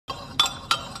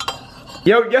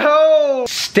Yo, yo!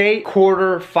 State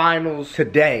quarterfinals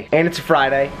today. And it's a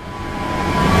Friday.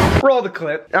 Roll the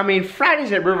clip. I mean,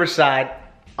 Fridays at Riverside,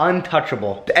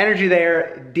 untouchable. The energy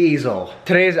there, diesel.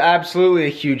 Today is absolutely a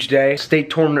huge day.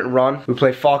 State tournament run. We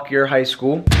play FAUQUIER High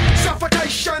School.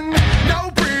 Suffocation,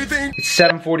 no breathing. It's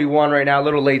 7:41 right now, a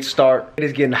little late start. It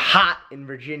is getting hot in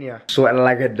Virginia. Sweating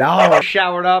like a dog.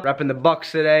 Showered up, repping the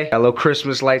Bucks today. Got a little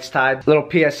Christmas lights tied. Little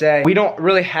PSA. We don't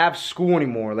really have school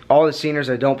anymore. All the seniors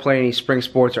that don't play any spring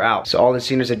sports are out. So all the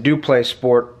seniors that do play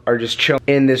sport are just chilling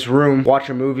in this room,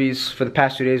 watching movies. For the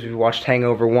past 2 days, we've watched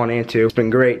Hangover 1 and 2. It's been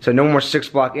great. So no more 6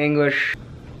 block English.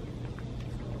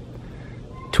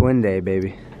 Twin day,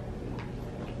 baby.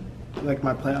 Like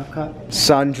my playoff cut?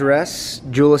 Sundress,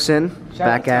 Julison,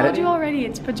 back at it. I told you already,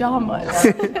 it's pajamas.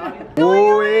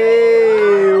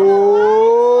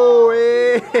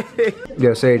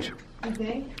 Yo, Sage.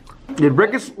 Did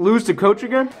Ricketts lose to coach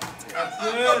again? That's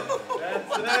it.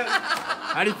 That's it.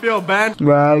 How do you feel, Ben?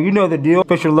 Well, you know the deal.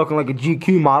 Fisher looking like a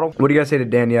GQ model. What do you guys say to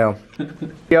Danielle?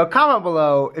 Yo, comment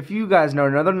below if you guys know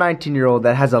another 19-year-old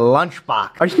that has a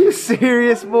lunchbox. Are you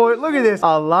serious, boy? Look at this. A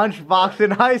lunchbox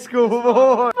in high school,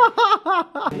 boy.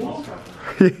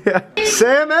 Yeah.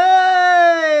 Sammy!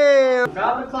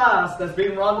 Grab the class that's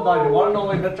being run by the one and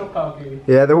only Mitchell Pelkey.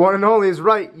 Yeah, the one and only is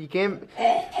right. You can't.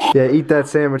 Yeah, eat that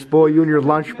sandwich, boy. You and your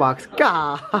lunchbox.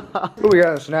 God. Who we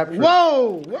got on Snapchat?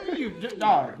 Whoa! What are you,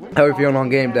 dog? How are you feeling on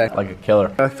game day? Like a killer.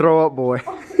 Throw up, boy.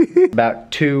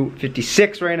 About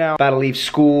 2:56 right now. About to leave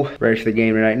school. Ready for the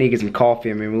game tonight. Need to get some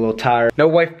coffee. I mean, I'm a little tired. No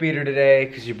wife beater today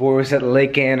because your boy was at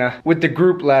Lake Anna with the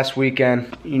group last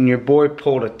weekend. And your boy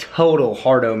pulled a total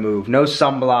hardo move. No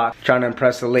sunblock. Trying to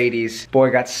impress the ladies.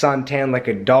 Boy got suntan like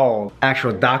a dog.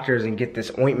 Actual doctors and get this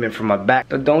ointment from my back.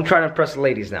 But don't try to impress the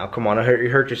ladies now. Come on, you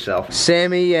hurt yourself.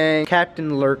 Sammy Yang,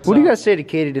 Captain Lurk. What do you guys say to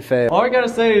Katie DeFeo? All we gotta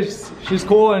say is she's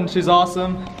cool and she's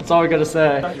awesome. That's all we gotta say.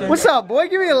 What's up, boy?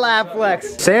 Give me a laugh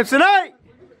flex. Samsonite!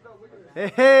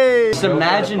 Hey! Just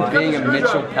imagine being a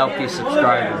Mitchell Pelkey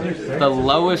subscriber. The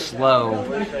lowest low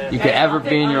you could ever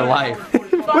be in your life.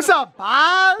 What's up,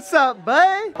 Bob? What's up,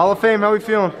 bud? Hall of Fame, how we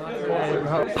feeling?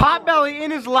 Potbelly in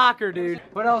his locker, dude.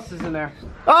 What else is in there?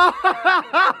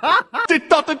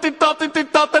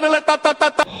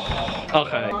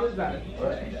 Okay.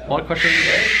 What question?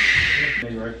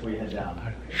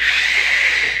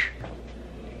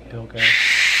 Okay.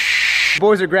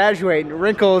 Boys are graduating.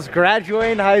 Wrinkles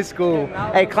graduating high school.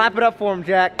 Hey, clap it up for him,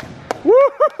 Jack.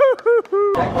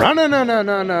 Woo-hoo-hoo-hoo. Run, no.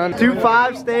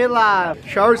 2-5, stay alive.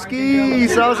 Sharsky,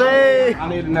 Sauce. I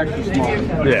need an extra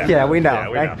small. Yeah, we know. Yeah,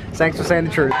 we know. Thanks for saying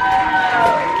the truth.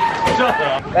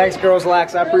 Thanks, girls,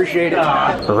 Lax. I appreciate it.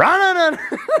 Run.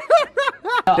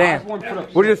 Dan, what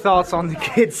are your thoughts on the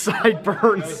kids'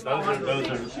 sideburns?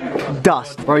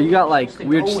 Dust. Bro, you got like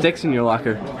weird sticks in your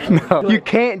locker. No, you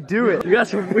can't do it. You got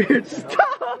some weird stuff.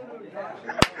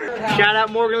 Shout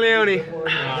out Morgan Leone.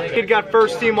 Kid got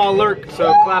first team all Lurk,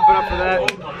 so clap it up for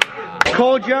that.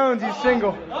 Cole Jones, he's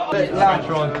single.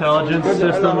 Natural intelligence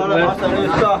system.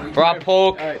 Rob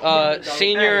Polk,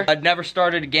 senior, had never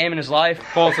started a game in his life.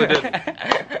 Falsely did.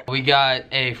 We got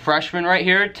a freshman right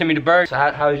here, Timmy DeBerg. So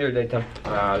how was your day, Tim?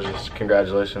 Just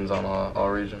congratulations on all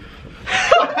region.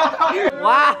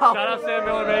 Wow. Shout out Sam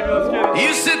Miller, baby. Let's get it.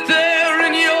 You sit there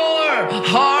in your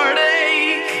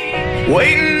heartache,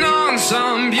 waiting on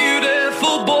some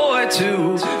beautiful boy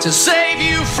to save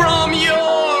you from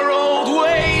your old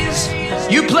ways.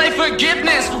 You play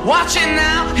forgiveness, watch it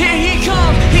now, here he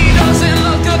comes. He doesn't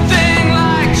look a thing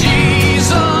like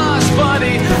Jesus, but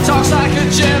he talks like a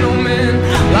gentleman,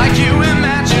 like you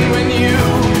imagined when you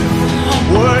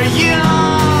were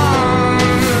young.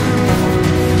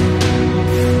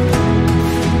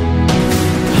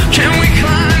 Can we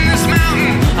climb this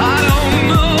mountain? I don't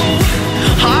know.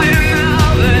 Higher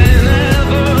now than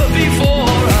ever before.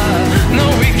 I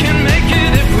know we can make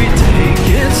it if we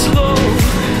take it slow.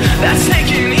 That's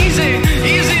taking easy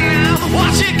now.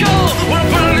 Watch it go. We're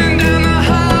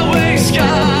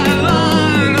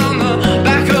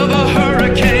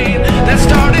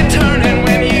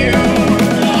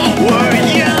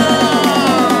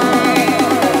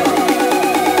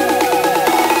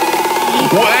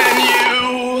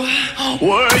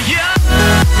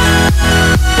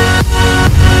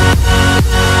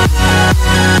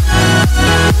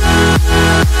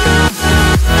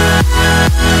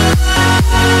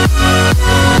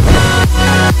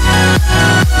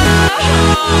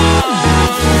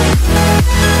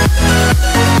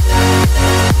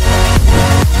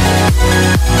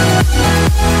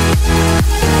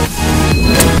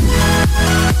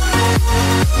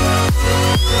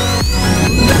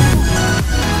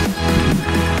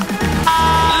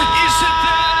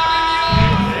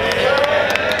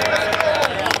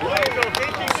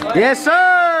Yes,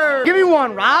 sir. Give me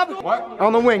one, Rob. What?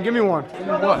 On the wing, give me one.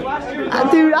 What?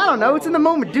 Dude, I don't know. It's in the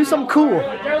moment. Do something cool.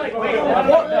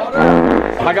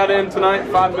 I got in tonight,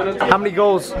 5 minutes. How many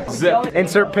goals? Zip.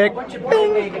 Insert pick.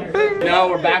 Now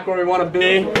we're back where we want to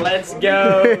be. Let's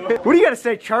go. What do you got to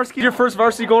say, Charsky? Your first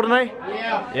varsity goal tonight?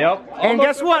 Yeah. Yep. And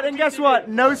guess what? And guess what?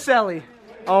 No Selly.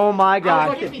 Oh my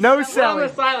God. No Selly.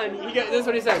 Silent. This is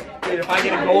what he says. Dude, if I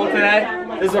get a goal today,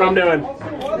 this is what I'm doing.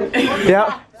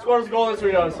 Yep. Scores a goal, this is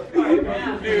what he does.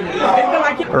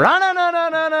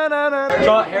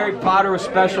 Thought Harry Potter was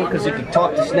special because he could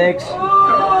talk to snakes.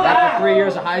 After 3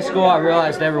 years of high school, I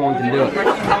realized everyone can do it.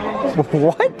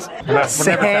 What?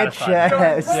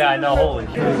 Sanchez. Yeah, I know. Holy.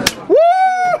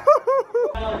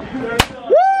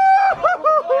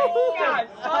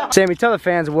 Sammy, tell the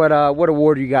fans what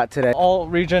award you got today. All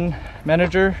region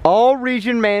manager. All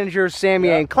region manager, Sammy,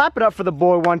 and clap it up for the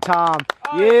boy one time.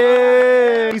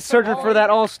 Yeah! He's searching for that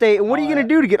All-State. And what are you gonna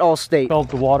do to get All-State? Fill up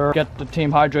the water, get the team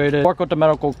hydrated, work with the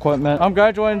medical equipment. I'm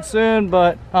graduating soon,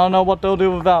 but I don't know what they'll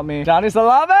do without me. Johnny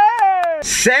Salave!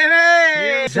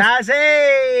 Sammy! Zazie!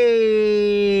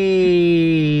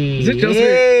 Is it just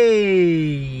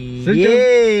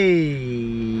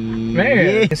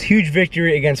Man. This huge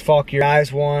victory against FAUQUIER.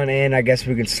 Guys won, and I guess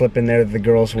we can slip in there that the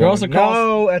girls won. Girls lacrosse.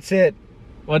 No, that's it.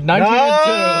 What, 19-2?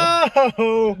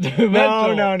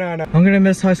 No. No. I'm gonna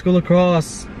miss high school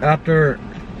lacrosse after,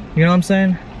 you know what I'm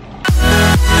saying?